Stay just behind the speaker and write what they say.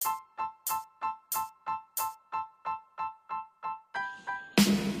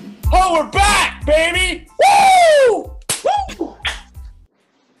Oh, we're back, baby! Woo! Woo!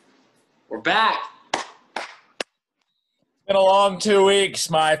 We're back. Been a long 2 weeks,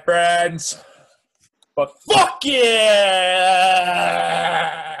 my friends. But fuck yeah!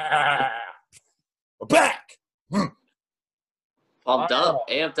 We're back! Pumped up,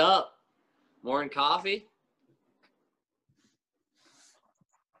 amped up. Morning coffee.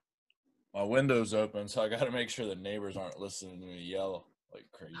 My window's open, so I got to make sure the neighbors aren't listening to me yell like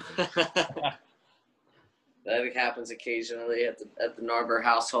crazy. That happens occasionally at the Narber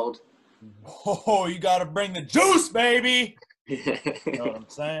household. Oh, you got to bring the juice, baby! You know what I'm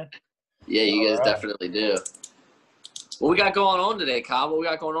saying? Yeah, you guys definitely do. What we got going on today, Kyle? What we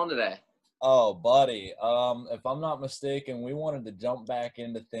got going on today? Oh, buddy. If I'm not mistaken, we wanted to jump back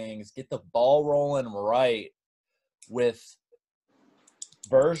into things, get the ball rolling right with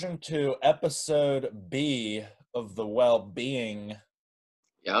version 2, episode B of the Well-Being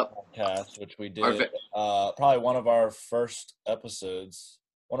podcast, which we did. Probably one of our first episodes,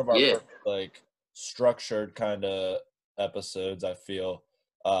 one of our first, like, structured kind of episodes, I feel,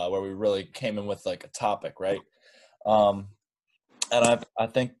 where we really came in with, like, a topic, right? And I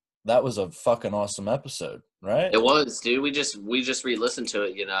think that was a fucking awesome episode, right? It was, dude. We just re-listened to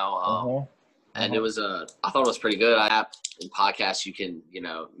it, you know. And it was I thought it was pretty good. In podcasts you can,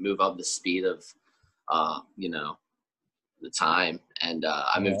 move up the speed of the time, and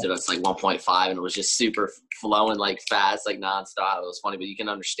I moved it up to like 1.5, and it was just super flowing, like fast, like nonstop. It was funny, but you can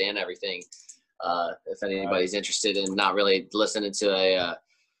understand everything if anybody's interested in not really listening to a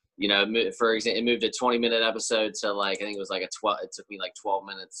for example, it moved a 20-minute episode to, like, I think it was like it took me like 12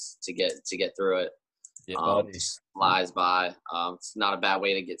 minutes to get through it. Flies by. It's not a bad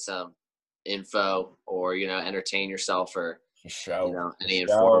way to get some info or entertain yourself or any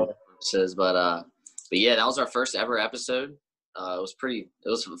informative purposes. But yeah, that was our first ever episode. It was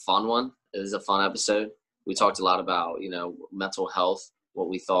a fun one. It was a fun episode. We talked a lot about mental health, what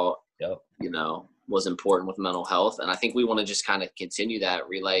we thought was important with mental health, and I think we want to just kind of continue that,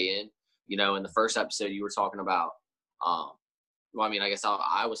 relay in. In the first episode you were talking about I guess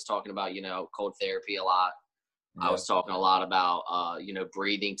I was talking about cold therapy a lot. I was talking a lot about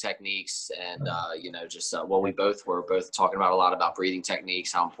breathing techniques, and we both were talking about a lot about breathing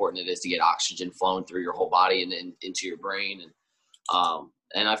techniques, how important it is to get oxygen flowing through your whole body and into your brain,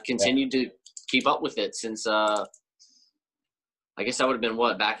 and I've continued to keep up with it since I guess that would have been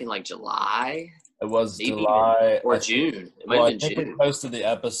back in like July. It was July or June. It might have been June. We posted the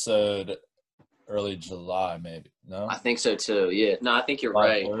episode early July, maybe. No, I think so too. Yeah, no, I think you're July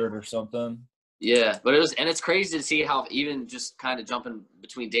right. 3rd or something. Yeah, but it's crazy to see how, even just kind of jumping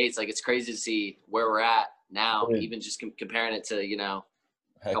between dates, like, it's crazy to see where we're at now, even just comparing it to a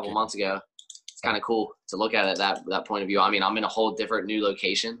couple months ago. It's kind of cool to look at it that point of view. I mean, I'm in a whole different new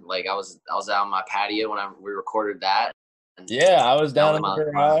location. Like, I was out on my patio when we recorded that. Yeah, I was down in the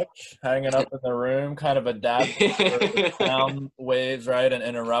garage, hanging up in the room, kind of adapting to the sound waves, right, and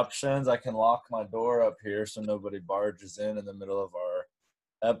interruptions. I can lock my door up here so nobody barges in the middle of our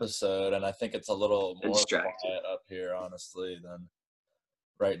episode, and I think it's a little more quiet up here, honestly, than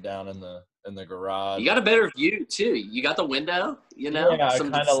right down in the garage. You got a better view too. You got the window, Yeah, I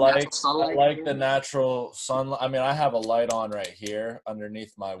kind of like the natural sunlight. I mean, I have a light on right here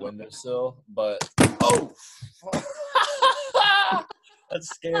underneath my windowsill, but that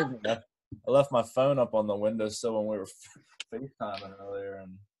scared me. I left my phone up on the windowsill when we were FaceTiming earlier,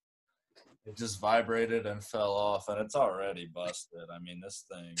 and it just vibrated and fell off, and it's already busted. I mean, this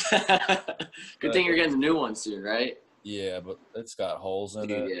thing. Good thing you're getting a new one soon, right? Yeah, but it's got holes in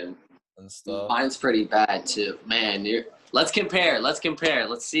it and stuff. Mine's pretty bad too, man. Let's compare.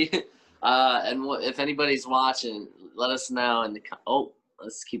 Let's see. And if anybody's watching, let us know.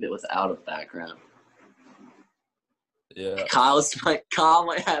 Let's keep it without a background. Yeah. Kyle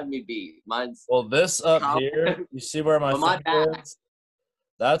might have me beat. Mine's this up here. You see where my finger is?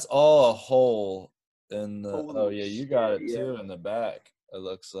 That's all a hole in the. You got it too in the back. It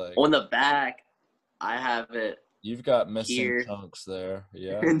looks like on the back. I have it. You've got missing chunks there.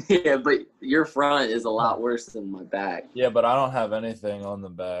 Yeah. Yeah, but your front is a lot worse than my back. Yeah, but I don't have anything on the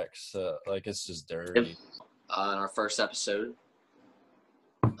back, so like it's just dirty. In our first episode,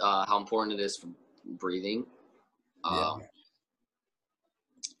 how important it is for breathing. How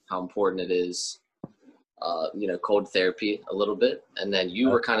important it is. Cold therapy a little bit, and then you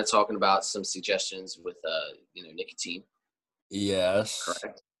were kind of talking about some suggestions with nicotine. Yes.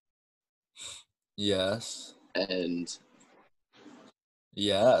 Correct. Yes. And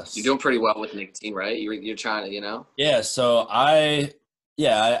yes, you're doing pretty well with nicotine, right? You're trying to, Yeah. So I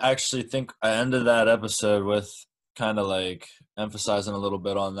actually think I ended that episode with kind of like emphasizing a little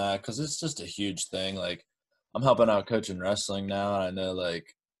bit on that because it's just a huge thing. Like I'm helping out coaching wrestling now, and I know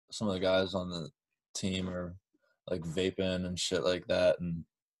like some of the guys on the team are like vaping and shit like that. And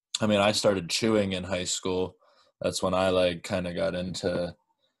I mean, I started chewing in high school. That's when I like kind of got into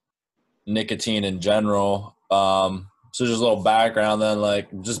nicotine in general. So just a little background then, like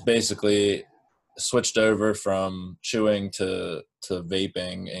just basically switched over from chewing to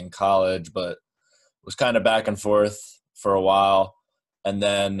vaping in college, but was kind of back and forth for a while. And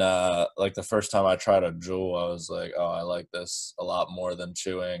then like the first time I tried a Juul, I was like, oh, I like this a lot more than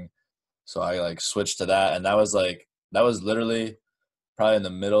chewing. So I like switched to that. And that was literally probably in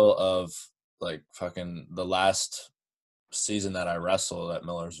the middle of like fucking the last season that I wrestled at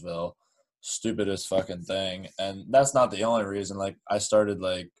Millersville. Stupidest fucking thing. And that's not the only reason. Like I started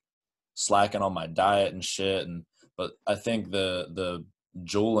like slacking on my diet and shit. But I think the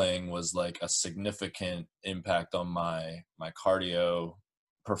juuling was like a significant impact on my cardio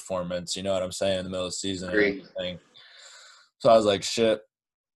performance. You know what I'm saying? In the middle of the season and everything. So I was like, shit,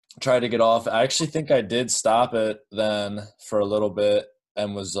 try to get off. I actually think I did stop it then for a little bit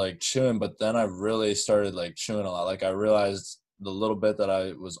and was like chewing, but then I really started like chewing a lot. Like I realized the little bit that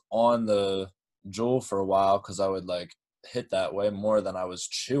I was on the Juul for a while because I would like hit that way more than I was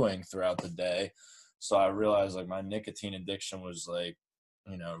chewing throughout the day. So I realized like my nicotine addiction was like,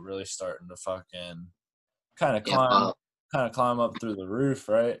 you know, really starting to fucking kind of climb up through the roof,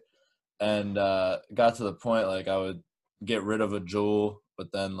 right? And got to the point like I would get rid of a Juul,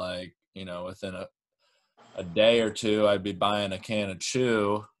 but then like, you know, within a day or two I'd be buying a can of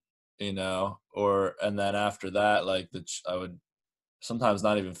chew, you know, and then after that like I would sometimes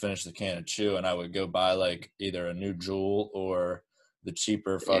not even finish the can of chew, and I would go buy like either a new Juul or the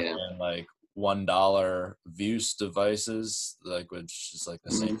cheaper fucking like $1 Vuse devices, like which is like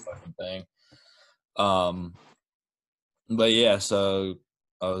the same fucking thing. But yeah, so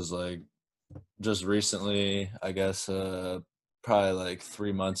I was like just recently, I guess probably like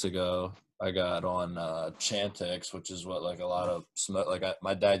 3 months ago, I got on Chantix, which is what like a lot of smoke. Like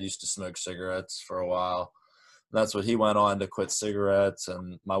my dad used to smoke cigarettes for a while. That's what he went on to quit cigarettes.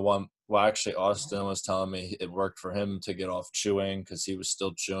 And actually Austin was telling me it worked for him to get off chewing because he was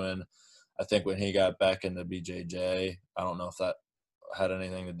still chewing. I think when he got back into BJJ, I don't know if that had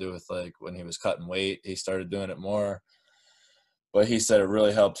anything to do with like when he was cutting weight, he started doing it more. But he said it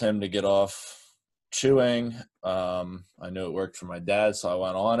really helped him to get off chewing. I knew it worked for my dad, so I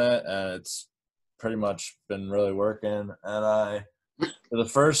went on it, and it's pretty much been really working. And the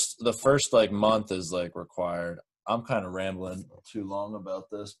first like month is like required. I'm kind of rambling too long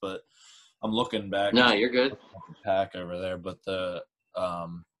about this, but I'm looking back. No, you're good. Pack over there, but the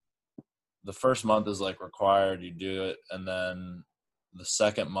first month is like required. You do it, and then the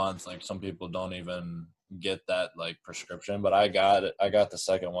second month, like some people don't even get that like prescription, but I got it. I got the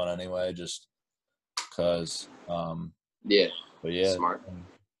second one anyway, just because. Yeah. But yeah, smart.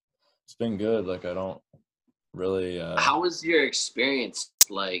 It's been good. Like I don't really. How was your experience?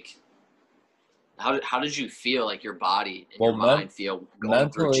 Like, how did you feel? Like your body and your mind feel going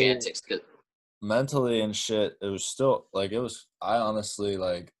through Chantix? Mentally and shit, it was still like I honestly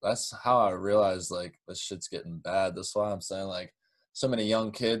like that's how I realized like this shit's getting bad. That's why I'm saying like so many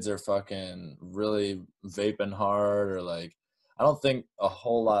young kids are fucking really vaping hard, or like I don't think a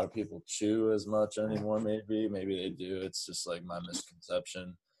whole lot of people chew as much anymore. Maybe they do. It's just like my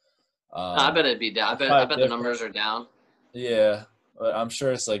misconception. I bet it'd be down. I bet the numbers are down. Yeah, but I'm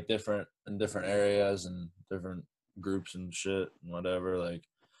sure it's like different in different areas and different groups and shit and whatever. Like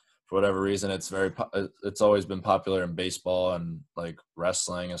for whatever reason, it's always been popular in baseball and like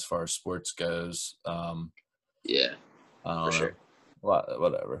wrestling as far as sports goes. Yeah, I don't for know. Sure.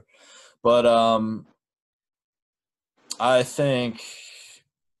 Whatever. But I think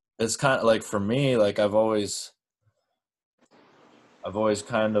it's kind of like for me, like I've always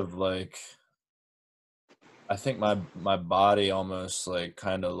kind of like I think my body almost like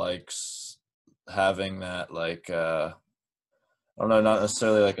kind of likes having that like I don't know, not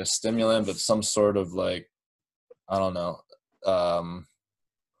necessarily like a stimulant, but some sort of like I don't know.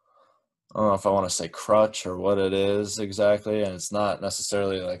 I don't know if I want to say crutch or what it is exactly, and it's not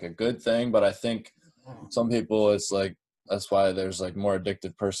necessarily like a good thing, but I think some people it's like that's why there's like more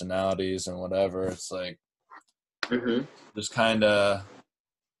addictive personalities and whatever. It's like just kind of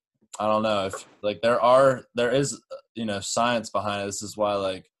I don't know if like there is you know science behind it. This is why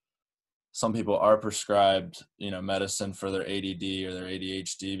like some people are prescribed you know medicine for their ADD or their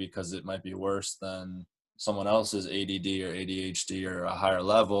ADHD because it might be worse than someone else's ADD or ADHD or a higher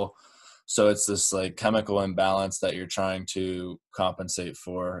level. So it's this like chemical imbalance that you're trying to compensate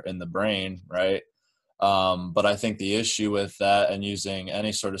for in the brain, right? But I think the issue with that and using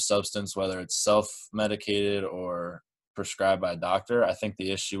any sort of substance, whether it's self-medicated or prescribed by a doctor, I think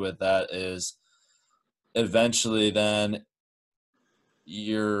the issue with that is eventually then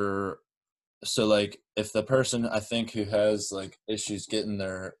so like if the person I think who has like issues getting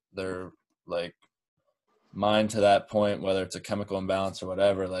their like mind to that point, whether it's a chemical imbalance or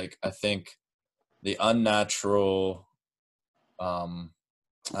whatever, like I think the unnatural I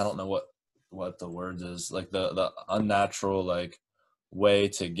don't know what the word is, like the unnatural like way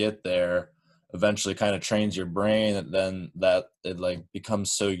to get there eventually kind of trains your brain, and then that it like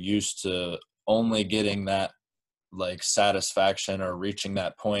becomes so used to only getting that like satisfaction or reaching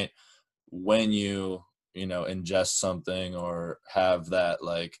that point when you know ingest something or have that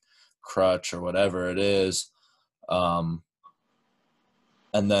like crutch or whatever it is. um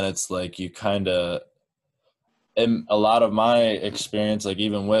and then it's like you kind of, in a lot of my experience, like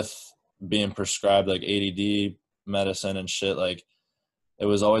even with being prescribed like ADD medicine and shit, like it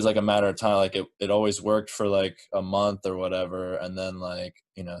was always like a matter of time. Like it always worked for like a month or whatever, and then like,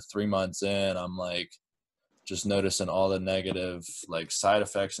 you know, 3 months in, I'm like just noticing all the negative like side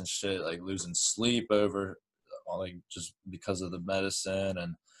effects and shit, like losing sleep over like just because of the medicine,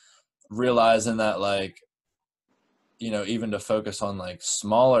 and realizing that like, you know, even to focus on like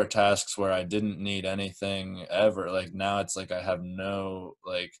smaller tasks where I didn't need anything ever, like now it's like I have no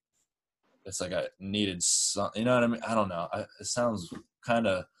like, it's like I needed some, you know what I mean? I don't know. It sounds kind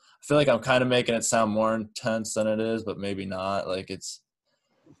of, I feel like I'm kind of making it sound more intense than it is, but maybe not. Like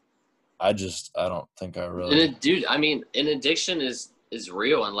I don't think I really. Dude, I mean, an addiction is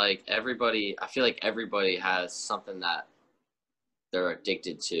real, and like everybody, I feel like everybody has something that they're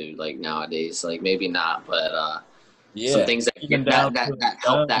addicted to, like nowadays. Like maybe not, but some Yeah, things that even down to that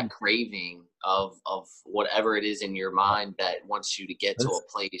help that craving of whatever it is in your mind that wants you to get to a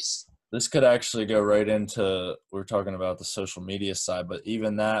place. This could actually go right into, we're talking about the social media side, but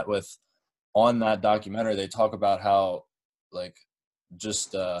even that with, on that documentary, they talk about how like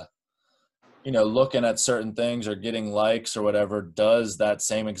just, you know, looking at certain things or getting likes or whatever does that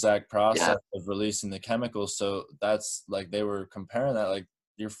same exact process of releasing the chemicals. So that's like, they were comparing that, like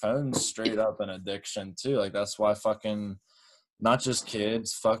your phone's straight up an addiction too. Like that's why fucking, not just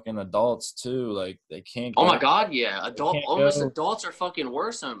kids, fucking adults too. Like they can't Oh go. my God, yeah. Adults are fucking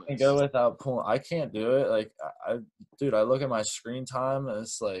worse almost. Can't go without pulling. I can't do it. Like dude, I look at my screen time and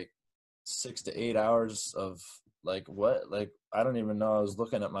it's like 6 to 8 hours of like what? Like I don't even know I was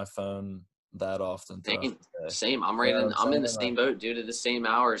looking at my phone that often throughout the day. Same. I'm You know right what I'm in the saying? same boat due to the same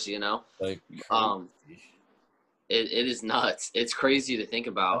hours, you know. Like Um, it is nuts. It's crazy to think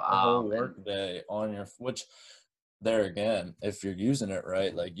about. that's a whole work day on your, which there again, if you're using it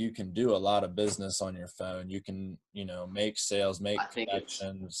right, like you can do a lot of business on your phone. You can, you know, make sales, make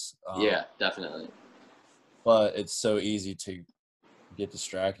connections. Yeah, definitely. But it's so easy to get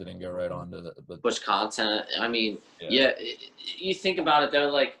distracted and go right on to the push content. I mean, yeah, you think about it though,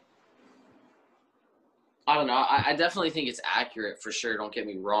 like I don't know. I definitely think it's accurate for sure. Don't get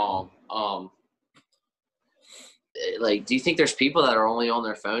me wrong. Like, do you think there's people that are only on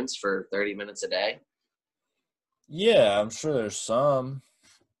their phones for 30 minutes a day? Yeah, I'm sure there's some.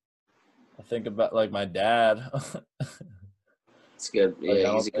 I think about like my dad. It's good. Yeah,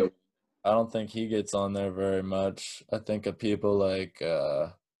 Like, he's a good. I don't think he gets on there very much. I think of people like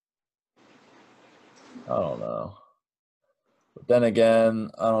I don't know. But then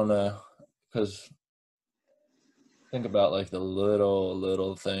again, I don't know, because think about like the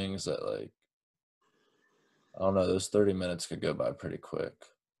little things that like, I don't know, those 30 minutes could go by pretty quick.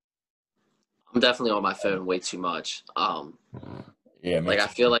 I'm definitely on my phone way too much. Yeah, like I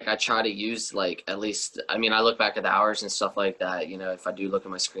feel like I try to use like at least. I mean, I look back at the hours and stuff like that. You know, if I do look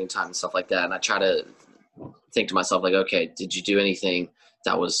at my screen time and stuff like that, and I try to think to myself like, okay, did you do anything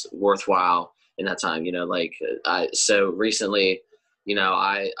that was worthwhile in that time? You know, like so recently, you know,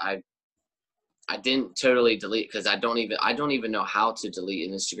 I didn't totally delete because I don't even know how to delete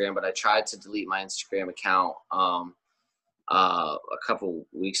an Instagram, but I tried to delete my Instagram account a couple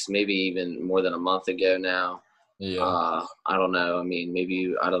weeks, maybe even more than a month ago now. Yeah. I don't know. I mean,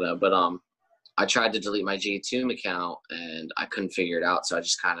 maybe I don't know, but I tried to delete my G2 account and I couldn't figure it out, so I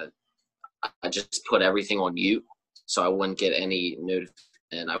just put everything on mute so I wouldn't get any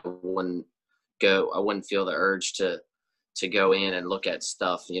and I wouldn't feel the urge to go in and look at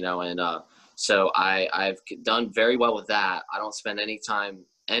stuff, you know, and so I've done very well with that. I don't spend any time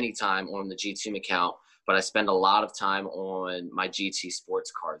on the G2 account, but I spend a lot of time on my GT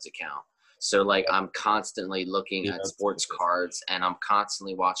Sports Cards account. So like I'm constantly looking at sports cards, and I'm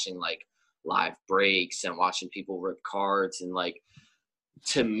constantly watching like live breaks and watching people rip cards, and like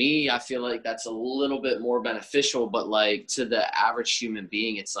to me, I feel like that's a little bit more beneficial, but like to the average human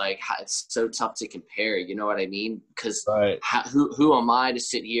being, it's like it's so tough to compare. You know what I mean? Because Right. who am I to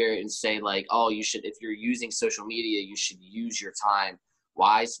sit here and say like, oh, you should, if you're using social media, you should use your time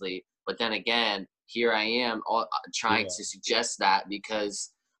wisely. But then again, here I am trying Yeah. to suggest that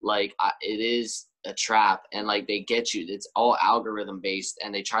because like it is a trap, and like they get you. It's all algorithm based,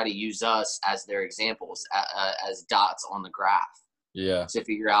 and they try to use us as their examples, as dots on the graph Yeah. to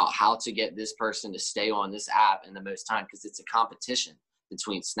figure out how to get this person to stay on this app in the most time, because it's a competition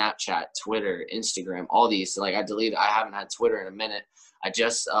between Snapchat, Twitter, Instagram, all these. So like I haven't had Twitter in a minute. I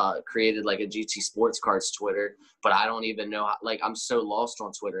just created like a GT Sports Cards Twitter, but I don't even know how, like I'm so lost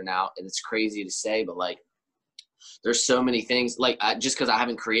on Twitter now, and it's crazy to say, but like there's so many things like just because I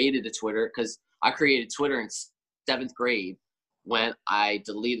haven't created a Twitter, because I created Twitter in 7th grade when I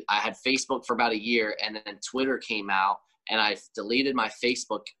had Facebook for about a year, and then Twitter came out, and I deleted my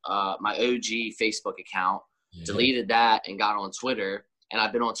Facebook, my OG Facebook account, deleted that, and got on Twitter. And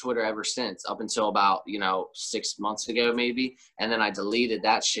I've been on Twitter ever since, up until about 6 months ago maybe. And then I deleted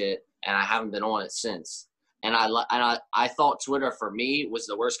that shit, and I haven't been on it since. And I thought Twitter for me was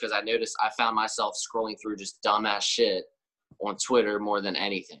the worst, because I noticed I found myself scrolling through just dumbass shit on Twitter more than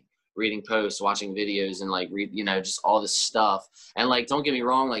anything. Reading posts, watching videos, and like just all this stuff. And like, don't get me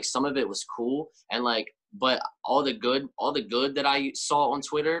wrong, like some of it was cool, and like, but all the good that I saw on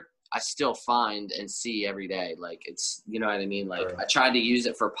Twitter, I still find and see every day. Like it's, you know what I mean? Like Sure. I tried to use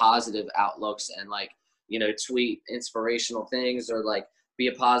it for positive outlooks and like, tweet inspirational things, or like be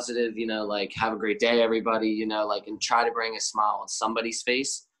a positive, like have a great day, everybody, like, and try to bring a smile on somebody's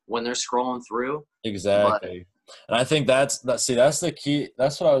face when they're scrolling through. Exactly. And I think that's the key.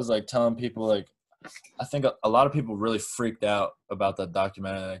 That's what I was like telling people. Like, I think a lot of people really freaked out about that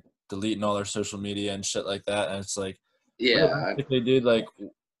documentary, like deleting all their social media and shit like that. And it's like, Yeah, realistically, dude, like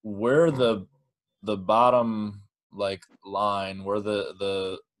we're the bottom like line. We're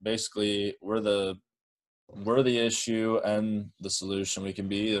the basically we're the issue and the solution. We can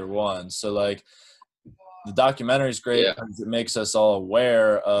be either one. So like the documentary is great yeah, because it makes us all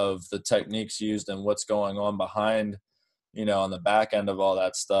aware of the techniques used and what's going on behind, on the back end of all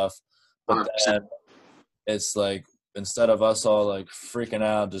that stuff. But 100%. then it's like, instead of us all like freaking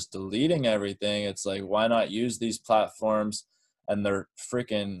out, just deleting everything, it's like, why not use these platforms and their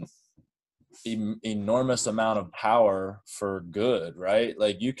freaking enormous amount of power for good, right?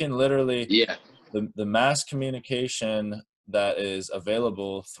 Like you can literally, Yeah, the mass communication that is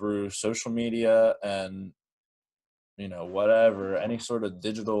available through social media and whatever, any sort of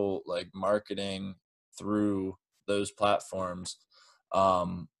digital like marketing through those platforms.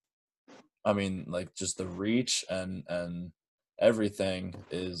 I mean, like just the reach and everything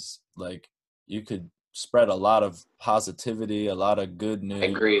is like, you could spread a lot of positivity, a lot of good I news.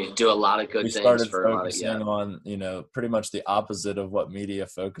 agree. Do a lot of We good things started for a lot of, yeah. focusing on, pretty much the opposite of what media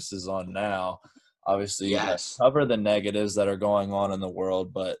focuses on now. Obviously, you got to Yes. cover the negatives that are going on in the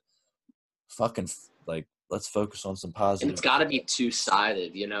world, but fucking like, let's focus on some And positive. it's got to be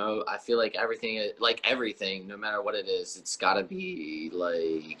two-sided, I feel like everything, no matter what it is, it's got to be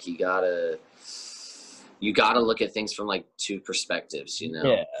like you got to look at things from like two perspectives,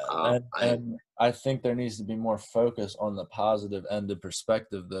 Yeah, I and I think there needs to be more focus on the positive end of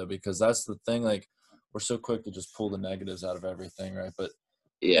perspective, though, because that's the thing. Like, we're so quick to just pull the negatives out of everything, right? But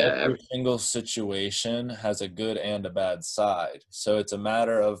yeah, every single situation has a good and a bad side. So it's a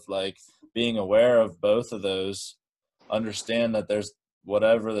matter of like being aware of both of those, understand that there's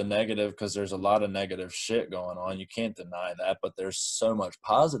whatever the negative, because there's a lot of negative shit going on. You can't deny that, but there's so much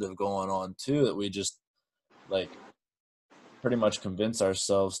positive going on too that we just like pretty much convince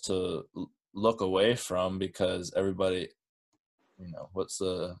ourselves to look away from, because everybody, what's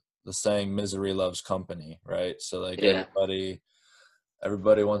the saying, misery loves company, right? So like yeah,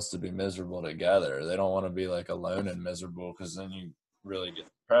 everybody wants to be miserable together. They don't want to be like alone and miserable, because then you really get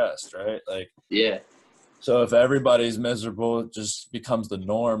depressed, right? Like, yeah. so if everybody's miserable, it just becomes the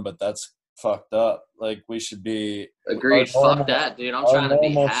norm, but that's fucked up. Like, we should be, our Agreed. Fuck normal that, dude. I'm our trying to be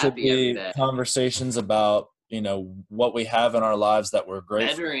normal should happy every be day. conversations about, what we have in our lives that we're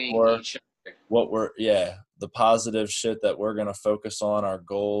grateful Bettering for, each other. the positive shit that we're going to focus on, our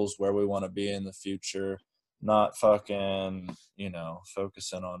goals, where we want to be in the future, not fucking,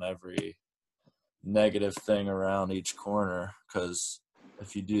 focusing on every negative thing around each corner. Because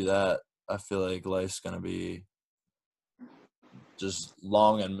if you do that, I feel like life's going to be just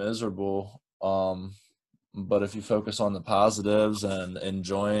long and miserable. But if you focus on the positives and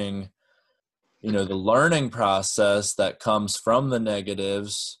enjoying, the learning process that comes from the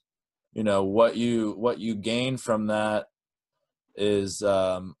negatives, what you gain from that, is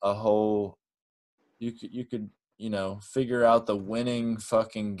a whole. You could figure out the winning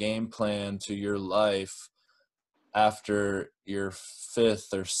fucking game plan to your life after your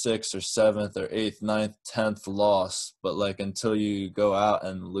 5th or 6th or 7th or 8th, 9th, 10th loss, but like until you go out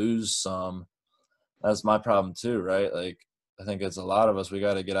and lose some. That's my problem too, right? Like I think it's a lot of us, we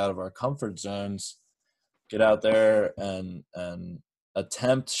got to get out of our comfort zones, get out there and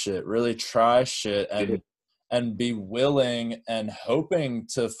attempt shit, really try shit, and be willing and hoping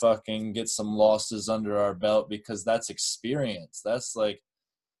to fucking get some losses under our belt, because that's experience. That's like,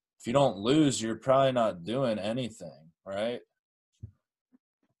 if you don't lose, you're probably not doing anything, right?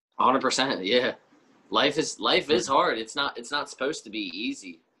 100%. Yeah. Life is hard. It's not supposed to be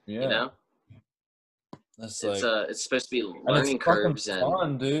easy. Yeah. You know? It's it's supposed to be and learning curves and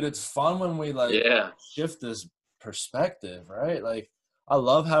fun, dude. It's fun when we shift this perspective, right? Like I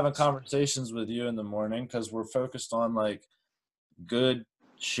love having conversations with you in the morning because we're focused on like good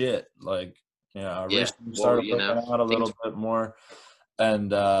shit. Like, I recently started working out a little bit more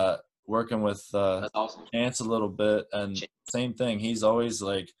and working with that's awesome. Chance a little bit, and same thing. He's always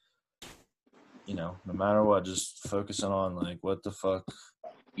like, no matter what, just focusing on like what the fuck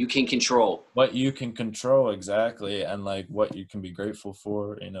you can control. What you can control, exactly, and like what you can be grateful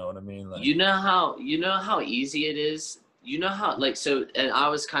for, you know what I mean? Like you know how easy it is. You know how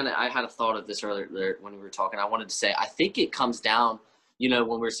and I had a thought of this earlier when we were talking. I wanted to say I think it comes down,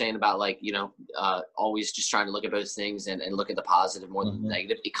 when we're saying about like, always just trying to look at those things and look at the positive more than the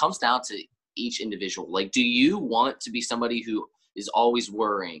negative. It comes down to each individual. Like, do you want to be somebody who is always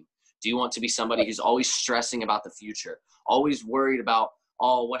worrying? Do you want to be somebody who's always stressing about the future, always worried about,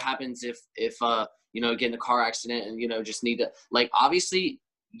 oh, what happens if get in a car accident and, just need to, like, obviously,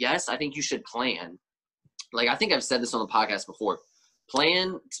 yes, I think you should plan. Like, I think I've said this on the podcast before,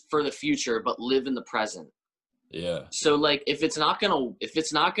 plan for the future, but live in the present. Yeah. So like, if it's not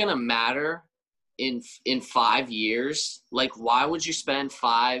going to matter in 5 years, like, why would you spend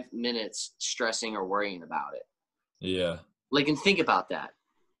 5 minutes stressing or worrying about it? Yeah. Like, and think about that.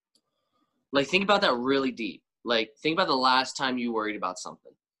 Like, think about that really deep. Like, think about the last time you worried about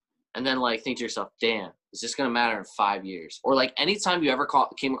something. And then, like, think to yourself, damn, is this going to matter in 5 years? Or, like, anytime you ever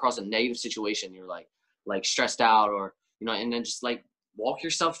came across a negative situation, you're, like stressed out or, and then just, like, walk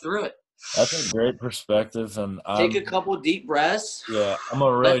yourself through it. That's a great perspective. And take a couple deep breaths. Yeah, I'm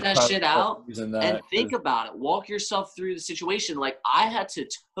going to really let that shit out and think about it. Walk yourself through the situation. Like, I had to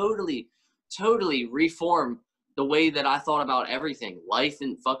totally reform the way that I thought about everything, life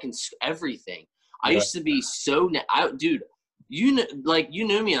and fucking everything. I used to be dude, you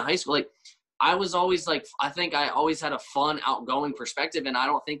knew me in high school. Like, I was always like, I think I always had a fun, outgoing perspective, and I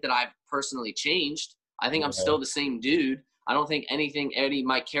don't think that I've personally changed. I think I'm still the same dude. I don't think any of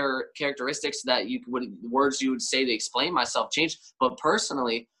my characteristics that words you would say to explain myself changed. But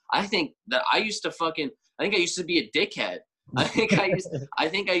personally, I think that I used to be a dickhead. I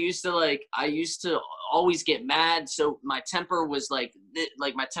used to always get mad. So my temper was like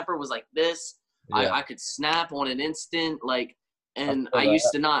this. Yeah. I could snap on an instant. Like, and I used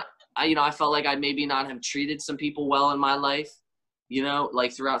to not, I felt like I maybe not have treated some people well in my life,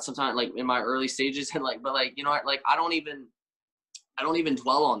 like throughout some time, like in my early stages, and like, but like, like I don't even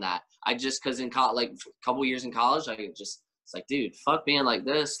dwell on that. I just, cause in like a couple years in college, it's like, dude, fuck being like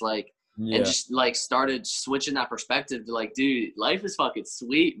this. Like, and just like started switching that perspective to like, dude, life is fucking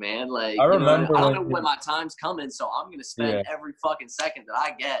sweet, man. Like, I don't know when my time's coming, so I'm going to spend every fucking second that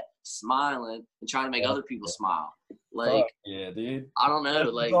I get smiling and trying to make other people smile. Like, yeah, dude. I don't know.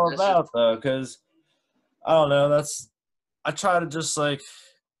 That's like, all about though, because I don't know. I try to just like,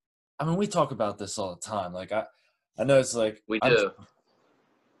 I mean, we talk about this all the time. Like, I know it's like we do.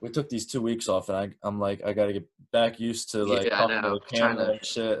 We took these 2 weeks off, and I'm like, I gotta get back used to like talking to the camera and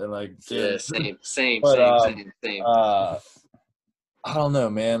shit, and like, dude. Yeah, same. I don't know,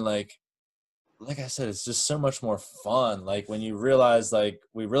 man. Like I said, it's just so much more fun. Like when you realize, like,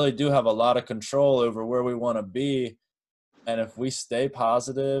 we really do have a lot of control over where we want to be, and if we stay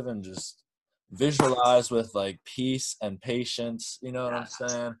positive and just visualize with like peace and patience, you know what I'm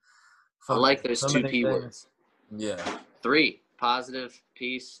saying? I like those 2 P words. Yeah. 3. Positive,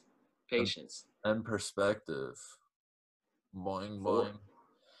 peace, patience. And perspective. Boing, boing.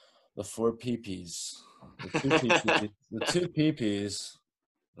 The 4 PPs. The 2 PPs. The 2 PPs.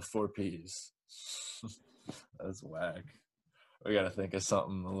 The 4 Ps. That's whack. We got to think of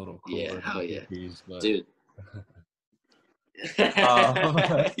something a little cooler. Yeah, hell yeah. PPs, but... Dude.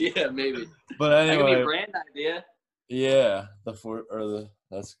 Yeah, maybe. But anyway. That could be a brand idea. Yeah.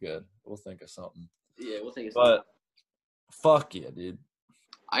 That's good. We'll think of something. Yeah, we'll think of something. But fuck yeah, dude.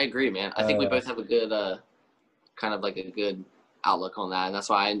 I agree, man. I think we both have a good, kind of like a good outlook on that. And that's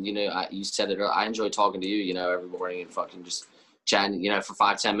why, you said it earlier, I enjoy talking to you, every morning and fucking just chatting, for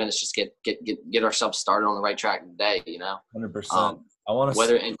 5-10 minutes, just get ourselves started on the right track today, 100%. I want to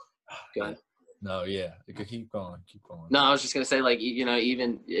whether, and go ahead. No, yeah. You could keep going. No, I was just going to say, like,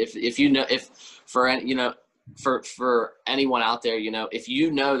 even if for anyone out there, if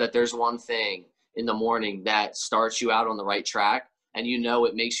that there's one thing in the morning that starts you out on the right track, and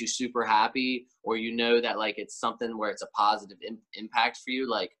it makes you super happy, or that like it's something where it's a positive impact for you,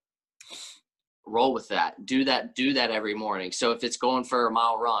 like, roll with that. Do that every morning. So if it's going for a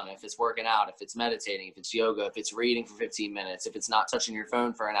mile run, if it's working out, if it's meditating, if it's yoga, if it's reading for 15 minutes, if it's not touching your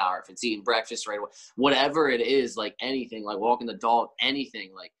phone for an hour, if it's eating breakfast right away, whatever it is, like anything, like walking the dog,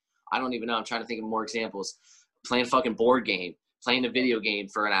 anything, like, I don't even know. I'm trying to think of more examples. Playing a fucking board game, playing a video game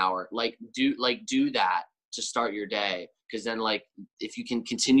for an hour, do that to start your day. Because then, like, if you can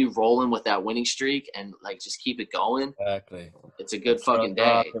continue rolling with that winning streak and, like, just keep it going, exactly, it's a good fucking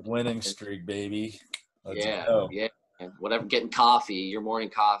day. Winning streak, baby. Let's yeah, go. yeah. And whatever, getting coffee, your morning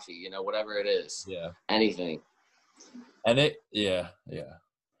coffee, whatever it is. Yeah. Anything. And yeah.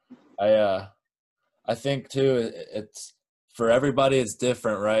 I think too, it's for everybody, it's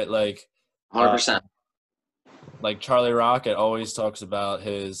different, right? Like 100%. Like Charlie Rocket always talks about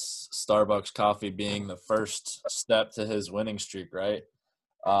his Starbucks coffee being the first step to his winning streak, right?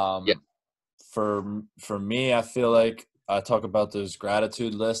 Yeah. For me, I feel like I talk about those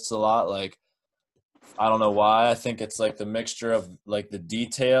gratitude lists a lot. Like, I don't know why. I think it's like the mixture of like the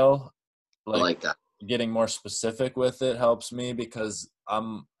detail, I like that. Getting more specific with it helps me, because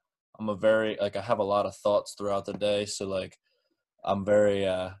I'm a very, like, I have a lot of thoughts throughout the day. So like, I'm very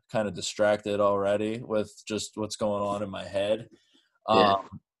kind of distracted already with just what's going on in my head. Yeah.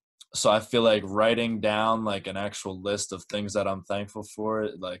 So I feel like writing down like an actual list of things that I'm thankful for,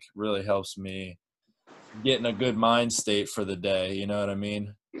 it like really helps me get in a good mind state for the day. You know what I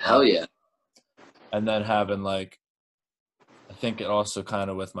mean? Hell yeah. And then having like, I think it also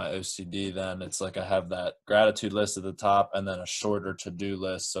kind of with my OCD, then it's like I have that gratitude list at the top and then a shorter to-do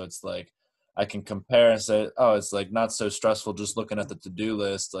list. So it's like I can compare and say, oh, it's like not so stressful just looking at the to-do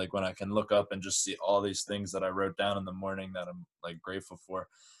list. Like when I can look up and just see all these things that I wrote down in the morning that I'm like grateful for,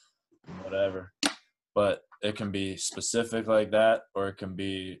 whatever. But it can be specific like that, or it can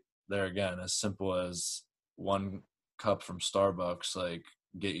be, there again, as simple as one cup from Starbucks, like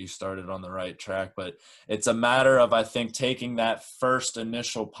get you started on the right track. But it's a matter of, I think, taking that first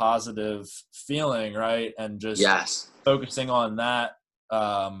initial positive feeling, right, and just focusing on that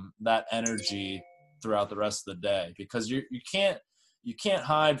that energy throughout the rest of the day, because you can't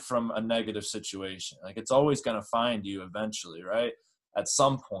hide from a negative situation. Like, it's always going to find you eventually, right, at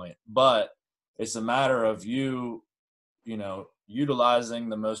some point. But it's a matter of you utilizing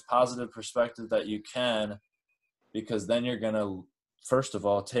the most positive perspective that you can, because then you're going to, first of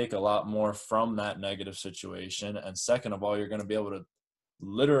all, take a lot more from that negative situation. And second of all, you're going to be able to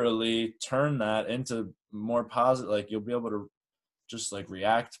literally turn that into more positive. Like, you'll be able to just like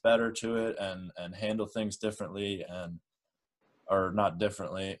react better to it and handle things differently, or not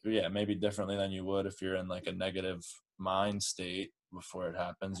differently. Yeah, maybe differently than you would if you're in like a negative mind state before it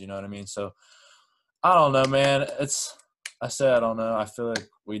happens. You know what I mean? So I don't know, man. I say I don't know. I feel like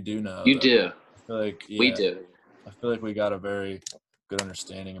we do know. You do. I feel like, yeah, we do. I feel like we got a very good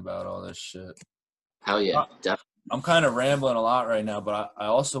understanding about all this shit. Hell yeah, definitely. I'm kind of rambling a lot right now, but I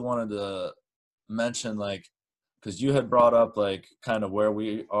also wanted to mention, like, because you had brought up like kind of where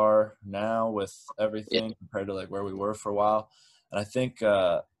we are now with everything compared to like where we were for a while. And I think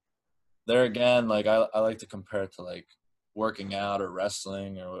there again, like I like to compare it to like working out or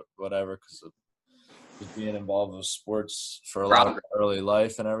wrestling or whatever, because of being involved with sports for a lot of early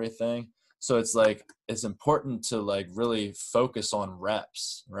life and everything. So it's like, it's important to like really focus on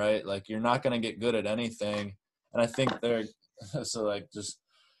reps, right? Like, you're not going to get good at anything. And I think so like, just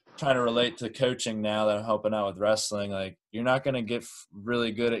trying to relate to coaching now that I'm helping out with wrestling, like, you're not going to get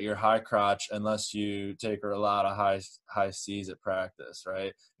really good at your high crotch unless you take a lot of high C's at practice,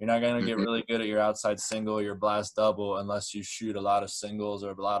 right? You're not going to get really good at your outside single, your blast double, unless you shoot a lot of singles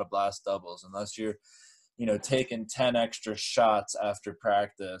or a lot of blast doubles, unless you're taking 10 extra shots after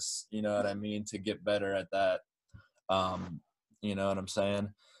practice, you know what I mean, to get better at that. You know what I'm saying?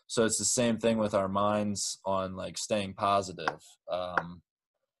 So it's the same thing with our minds on like staying positive.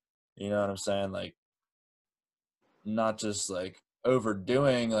 You know what I'm saying? Like, not just like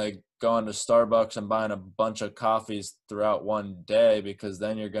overdoing, like going to Starbucks and buying a bunch of coffees throughout one day, because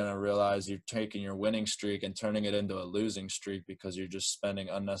then you're going to realize you're taking your winning streak and turning it into a losing streak, because you're just spending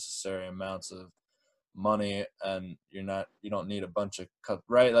unnecessary amounts of money, and you don't need a bunch of cups,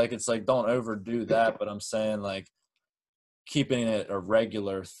 right? Like, it's like, don't overdo that. But I'm saying, like, keeping it a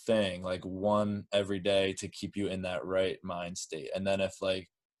regular thing, like one every day to keep you in that right mind state. And then if like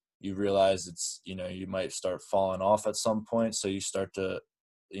you realize it's, you know, you might start falling off at some point, so you start to,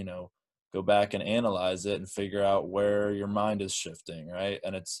 you know, go back and analyze it and figure out where your mind is shifting, right?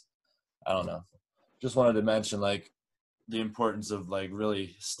 And it's, I don't know, just wanted to mention like the importance of like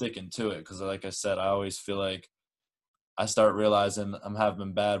really sticking to it, because like I said, I always feel like I start realizing I'm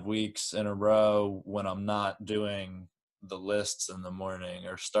having bad weeks in a row when I'm not doing the lists in the morning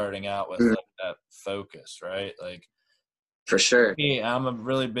or starting out with like that focus, right? Like For sure. me, I'm a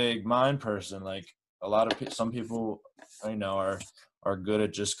really big mind person. Like a lot of some people, you know, are good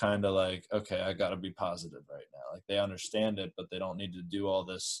at just kind of like, okay, I got to be positive right now. Like they understand it, but they don't need to do all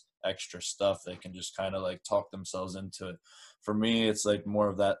this extra stuff. They can just kind of like talk themselves into it. For me, it's like more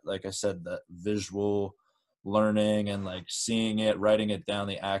of that, like I said, that visual learning and like seeing it, writing it down,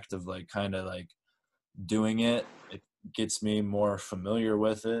 the act of like kind of like doing it. It gets me more familiar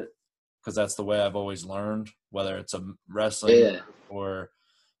with it, because that's the way I've always learned, whether it's a wrestling or,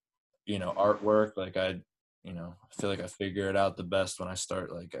 you know, artwork. Like you know, I feel like I figure it out the best when I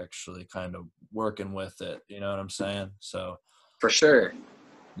start like actually kind of working with it. You know what I'm saying? So For sure.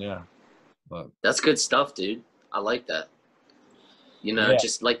 yeah, but That's good stuff, dude. I like that. You know, yeah.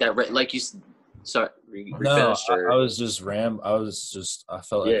 just like that, like you. Sorry, No, finished or I was just I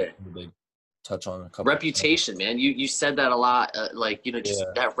felt like I needed to touch on a couple reputation, man. You said that a lot. Like, you know, just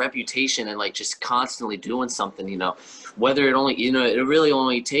Yeah. that reputation and like just constantly doing something. You know, whether it only, you know, it really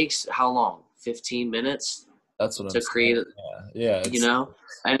only takes how long? 15 minutes That's what I'm to create saying. it. Yeah, You know,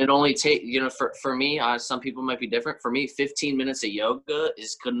 and it only take, you know, for me, some people might be different. For me, 15 minutes of yoga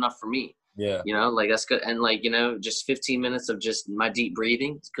is good enough for me. yeah, You know, like that's good. And like, you know, just 15 minutes of just my deep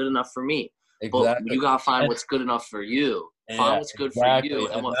breathing is good enough for me. But exactly. you gotta find And, what's good enough for you. yeah, Find what's good for exactly. you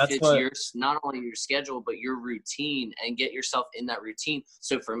and And what that's fits what, your, not only your schedule but your routine, and get yourself in that routine.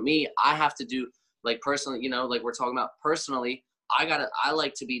 So for me, I have to do, like, personally, you know, like we're talking about personally, I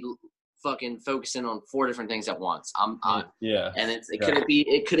like to be fucking focusing on 4 different things at once. yeah, And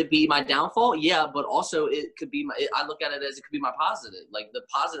could it be my downfall? Yeah, but also it could be I look at it as it could be my positive, like the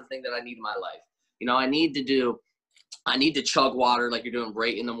positive thing that I need in my life. You know, I need to chug water like you're doing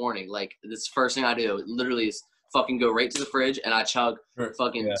right in the morning. Like, this first thing I do literally is fucking go right to the fridge and I chug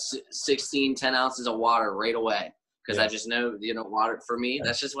fucking 10 ounces of water right away. Because I just know, you know, water for me,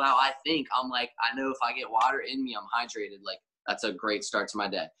 that's just how I think. I'm like, I know if I get water in me, I'm hydrated. Like, that's a great start to my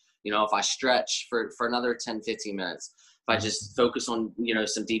day. You know, if I stretch for another 10, 15 minutes, if I just focus on, you know,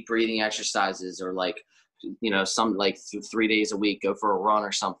 some deep breathing exercises, or like, you know, some like 3 days a week, go for a run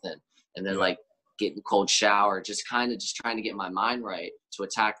or something. And then like, get in a cold shower, just kind of just trying to get my mind right to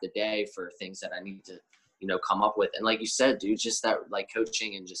attack the day for things that I need to, you know, come up with. And like you said, dude, just that, like,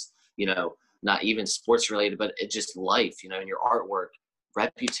 coaching and just, you know, not even sports related, but it just life, you know, in your artwork,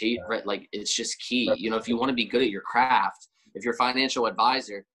 reputation, like, it's just key. You know, if you want to be good at your craft, if you're a financial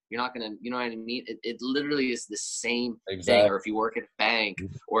advisor, you're not going to, you know what I mean? It literally is the same thing. Or if you work at a bank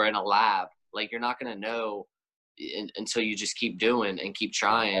or in a lab, like, you're not going to know until you just keep doing and keep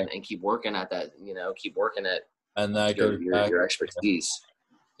trying and keep working at that, you know, keep working at and that your expertise.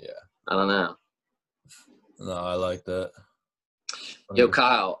 Yeah. I don't know. No, I like that. Yo,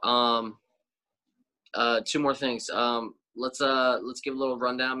 Kyle, 2 more things. Let's give a little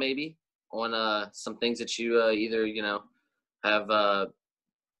rundown maybe on some things that you either, you know, have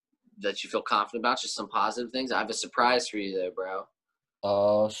that you feel confident about, just some positive things. I have a surprise for you though, bro.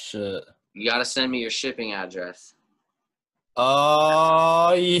 Oh shit. You got to send me your shipping address.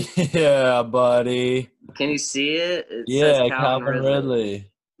 Oh yeah, buddy. Can you see it? It says Yeah, Calvin Calvin Ridley.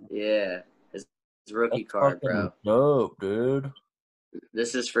 Ridley. Yeah. It's rookie That's card, fucking bro. dope, dude.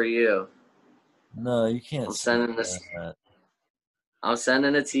 This is for you. No, you can't. I'm sending this. That. I'm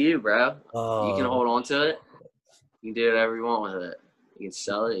sending it to you, bro. You can Oh, hold on to it. You can do whatever you want with it. You can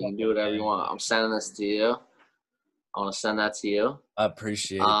sell it. You can do whatever you want. I'm sending this to you. I want to send that to you. I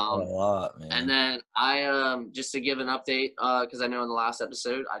appreciate that a lot, man. And then I just to give an update, because I know in the last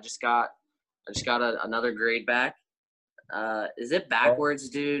episode I just got another grade back. Is it backwards,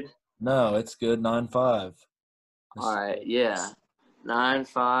 dude? No, it's good. 9.5. All right, yeah,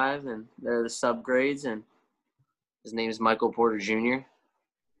 9.5, and they're the subgrades, and his name is Michael Porter Jr.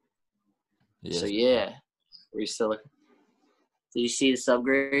 Yes. So yeah, were you still? Did you see the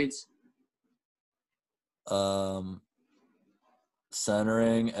subgrades?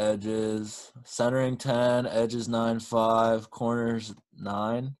 Centering, edges. Centering 10, edges 9.5, corners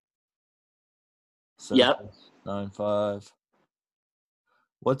 9. Yep. 9.5.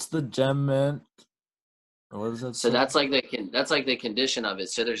 What's the gem mint? What is it? So that's like the condition of it.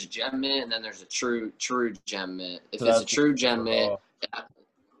 So there's a gem mint, and then there's a true gem mint. If So it's a that's true gem mint,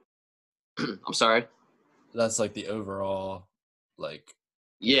 I'm sorry. That's like the overall, like.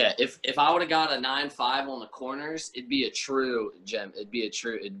 Yeah, if I would have got a 9.5 on the corners, it'd be a true gem. It'd be a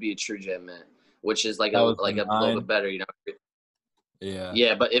true gem mint, which is like a little bit better, you know. Yeah.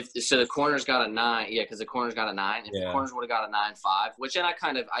 Yeah, but if so, the corner's got a 9. Yeah, because the corner's got a 9. If the Yeah. corners would have got a 9.5, which then I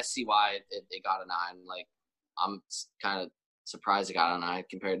see why it got a 9. Like I'm kind of surprised it got a 9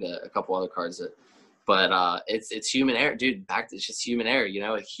 compared to a couple other cards that. But it's human error, dude. It's just human error. You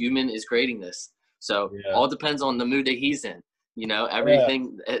know, a human is grading this, so all depends on the mood that he's in. You know,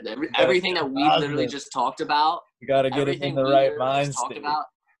 everything that we literally just talked about. You got to get it in the right mind state. About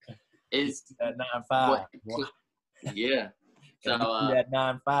is that 9.5. Yeah. So that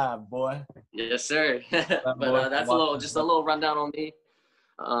 9.5, boy. Yes, sir. But that's a little rundown on me.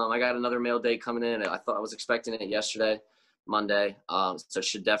 I got another mail day coming in. I was expecting it yesterday, Monday. So it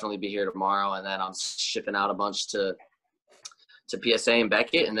should definitely be here tomorrow. And then I'm shipping out a bunch to PSA and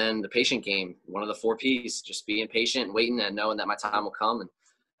Beckett, and then the patient game, one of the 4 Ps, just being patient and waiting and knowing that my time will come. And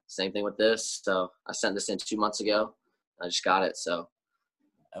same thing with this. So I sent this in 2 months ago. I just got it. So.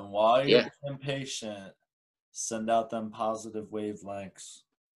 And while you're impatient, send out them positive wavelengths.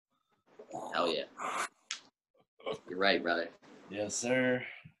 Hell yeah. You're right, brother. Yes, sir.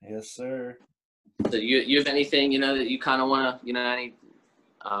 Yes, sir. So you have anything, you know, that you kind of want to, you know, any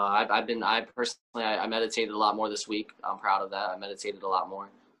I personally meditated a lot more this week. I'm proud of that. I meditated a lot more.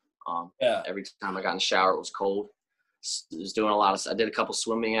 Every time I got in the shower, it was cold. I was doing I did a couple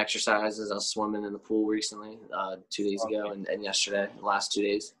swimming exercises. I was swimming in the pool recently, 2 days ago and yesterday, the last 2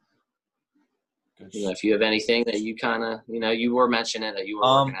 days. You know, if you have anything that you kind of, you know, you were mentioning that you were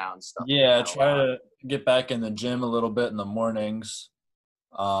working out and stuff. Yeah, try to get back in the gym a little bit in the mornings.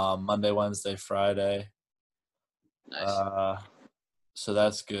 Monday, Wednesday, Friday. Nice. So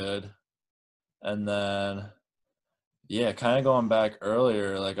that's good. And then, yeah, kind of going back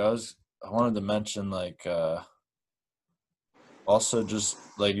earlier, like I wanted to mention, like, also just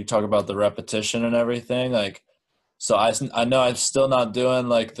like you talk about the repetition and everything. Like, so I know I'm still not doing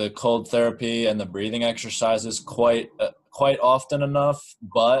like the cold therapy and the breathing exercises quite often enough,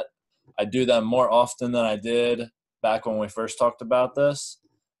 but I do them more often than I did back when we first talked about this.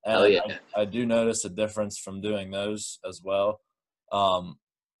 And I do notice a difference from doing those as well.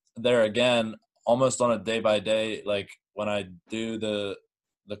 There again, almost on a day by day, like when I do the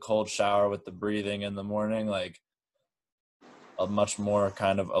cold shower with the breathing in the morning, like a much more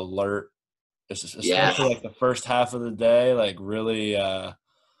kind of alert, especially like the first half of the day, like really,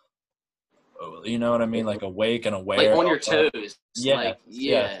 you know what I mean? Like awake and aware. Like on your toes.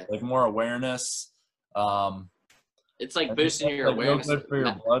 Yeah. Like more awareness. It's like boosting your awareness. Real good for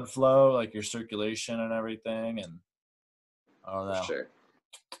your blood flow, like your circulation and everything. And I don't know. For sure.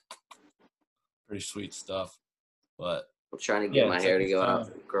 Pretty sweet stuff. But I'm trying to get my hair to go out.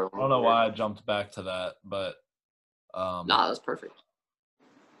 I don't know why I jumped back to that, but that's perfect.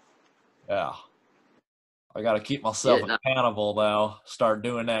 Yeah. I got to keep myself accountable, though. Start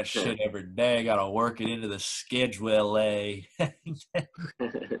doing that shit every day. Got to work it into the schedule, eh?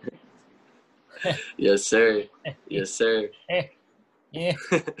 Yes, sir. Yes, sir. Yeah.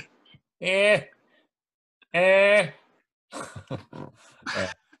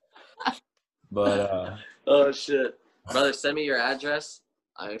 But oh shit, brother, send me your address.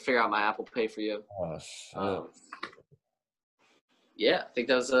 I can figure out my Apple Pay for you. Oh shit. Yeah, I think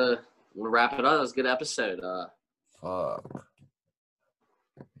that was we'll wrap it up. That was a good episode. Fuck.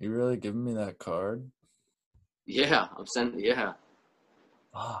 You really giving me that card? Yeah, I'm sending. Yeah.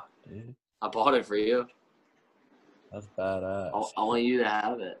 Fuck, dude. I bought it for you. That's badass. I want you to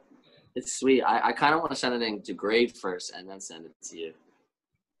have it. It's sweet. I kind of want to send it in to grade first and then send it to you.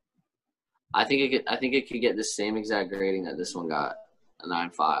 I think it could get the same exact grading that this one got, a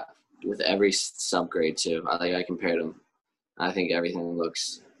 9.5, with every subgrade too. I think I compared them. I think everything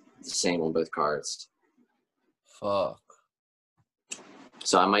looks the same on both cards. Fuck.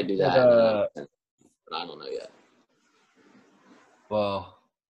 So I might do that, but I don't know yet. Well,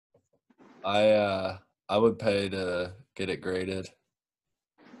 I would pay to get it graded.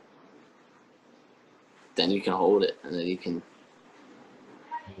 Then you can hold it, and then you can.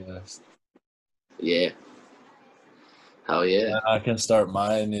 Yes. Yeah. Hell yeah. I can start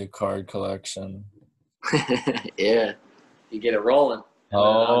my new card collection. Yeah. You get it rolling.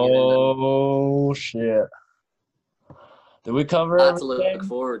 Oh shit! Did we cover everything? Lots to look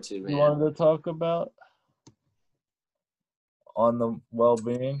forward to, man. You wanted to talk about on the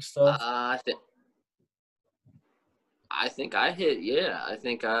well-being stuff? I think I hit. Yeah, I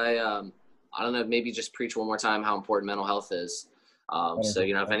think I I don't know, maybe just preach one more time how important mental health is. So,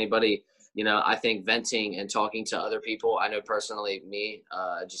 you know, if anybody, you know, I think venting and talking to other people, I know personally me,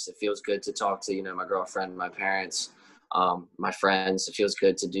 just it feels good to talk to, you know, my girlfriend, my parents, my friends. It feels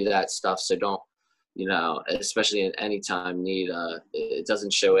good to do that stuff. So don't, you know, especially in any time need, it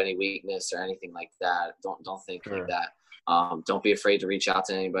doesn't show any weakness or anything like that. Don't think like that. Don't be afraid to reach out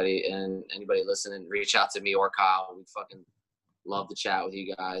to anybody, and anybody listening, reach out to me or Kyle. We fucking love to chat with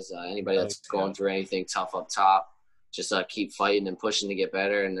you guys. Anybody that's going through anything tough up top, just keep fighting and pushing to get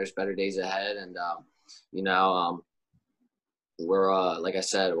better, and there's better days ahead. And you know, we're like I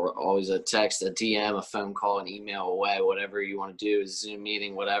said, we're always a text, a DM, a phone call, an email away, whatever you want to do, a Zoom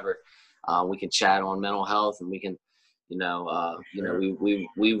meeting, whatever. We can chat on mental health, and we can, you know,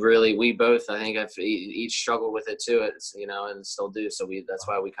 we both, I think, have each struggled with it too. It's, you know, and still do. So that's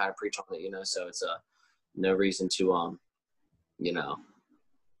why we kind of preach on it, you know. So it's no reason to you know,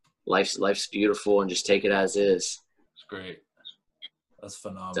 life's beautiful, and just take it as is. It's great. That's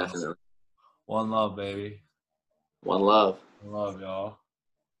phenomenal. Definitely. One love, baby. One love. One love, y'all.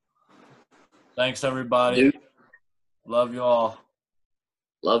 Thanks, everybody. Dude. Love y'all.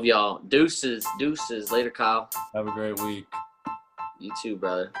 Love y'all. Deuces. Later, Kyle. Have a great week. You too,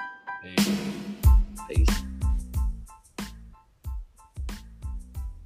 brother. Peace.